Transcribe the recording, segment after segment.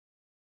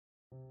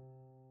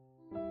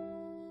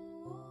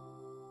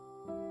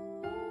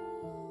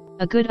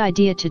A good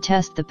idea to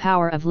test the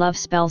power of love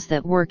spells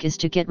that work is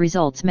to get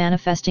results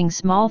manifesting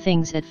small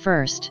things at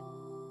first.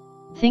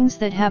 Things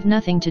that have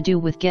nothing to do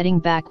with getting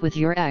back with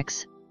your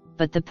ex,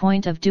 but the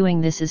point of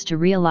doing this is to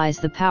realize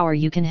the power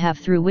you can have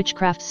through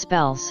witchcraft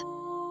spells.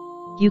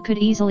 You could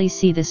easily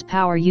see this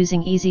power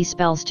using easy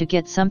spells to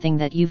get something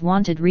that you've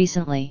wanted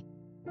recently.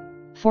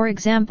 For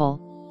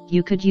example,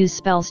 you could use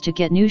spells to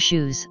get new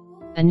shoes,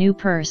 a new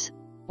purse,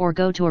 or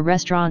go to a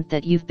restaurant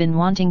that you've been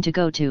wanting to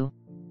go to.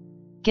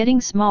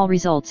 Getting small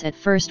results at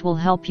first will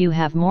help you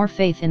have more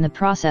faith in the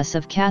process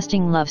of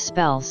casting love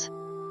spells.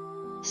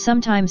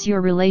 Sometimes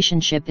your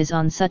relationship is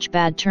on such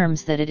bad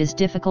terms that it is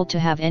difficult to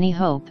have any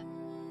hope.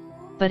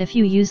 But if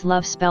you use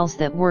love spells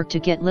that work to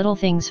get little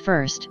things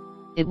first,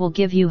 it will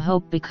give you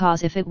hope,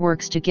 because if it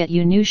works to get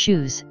you new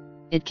shoes,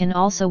 it can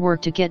also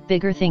work to get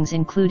bigger things,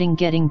 including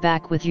getting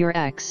back with your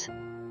ex.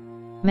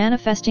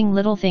 Manifesting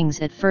little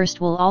things at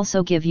first will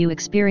also give you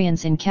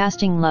experience in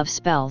casting love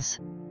spells.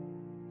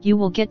 You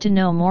will get to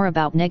know more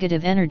about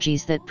negative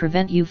energies that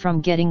prevent you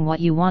from getting what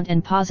you want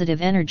and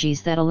positive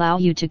energies that allow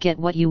you to get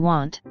what you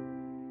want.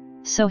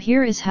 So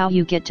here is how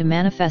you get to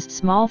manifest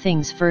small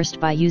things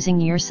first by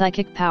using your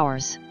psychic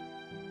powers.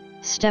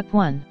 Step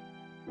 1.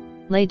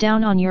 Lay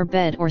down on your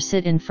bed or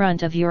sit in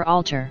front of your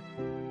altar.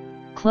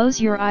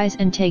 Close your eyes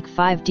and take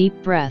 5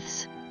 deep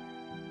breaths.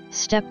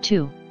 Step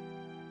 2.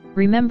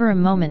 Remember a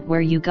moment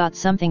where you got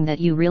something that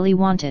you really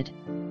wanted.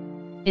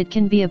 It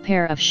can be a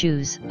pair of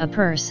shoes, a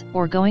purse,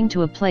 or going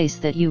to a place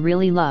that you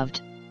really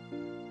loved.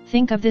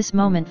 Think of this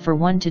moment for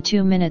 1 to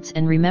 2 minutes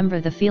and remember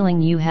the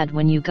feeling you had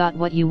when you got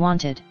what you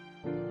wanted.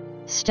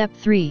 Step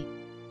 3.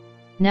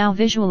 Now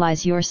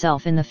visualize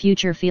yourself in the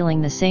future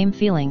feeling the same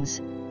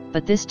feelings,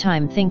 but this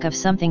time think of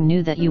something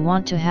new that you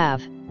want to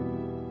have.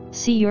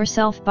 See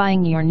yourself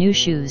buying your new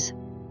shoes,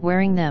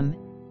 wearing them,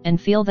 and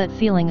feel that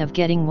feeling of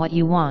getting what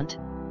you want.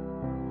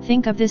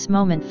 Think of this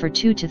moment for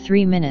 2 to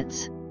 3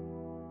 minutes.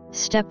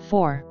 Step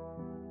 4.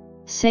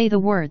 Say the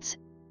words,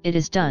 "It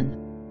is done."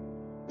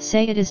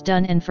 Say it is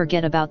done and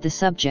forget about the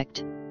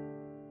subject.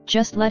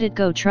 Just let it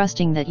go,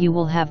 trusting that you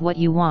will have what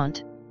you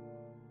want.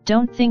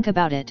 Don't think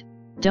about it,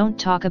 don't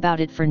talk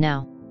about it for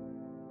now.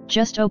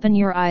 Just open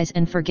your eyes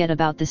and forget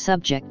about the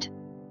subject.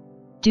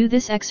 Do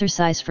this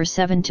exercise for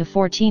 7 to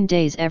 14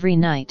 days every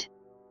night.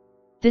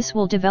 This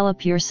will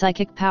develop your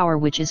psychic power,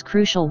 which is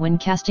crucial when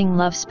casting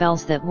love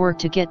spells that work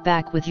to get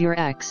back with your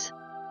ex.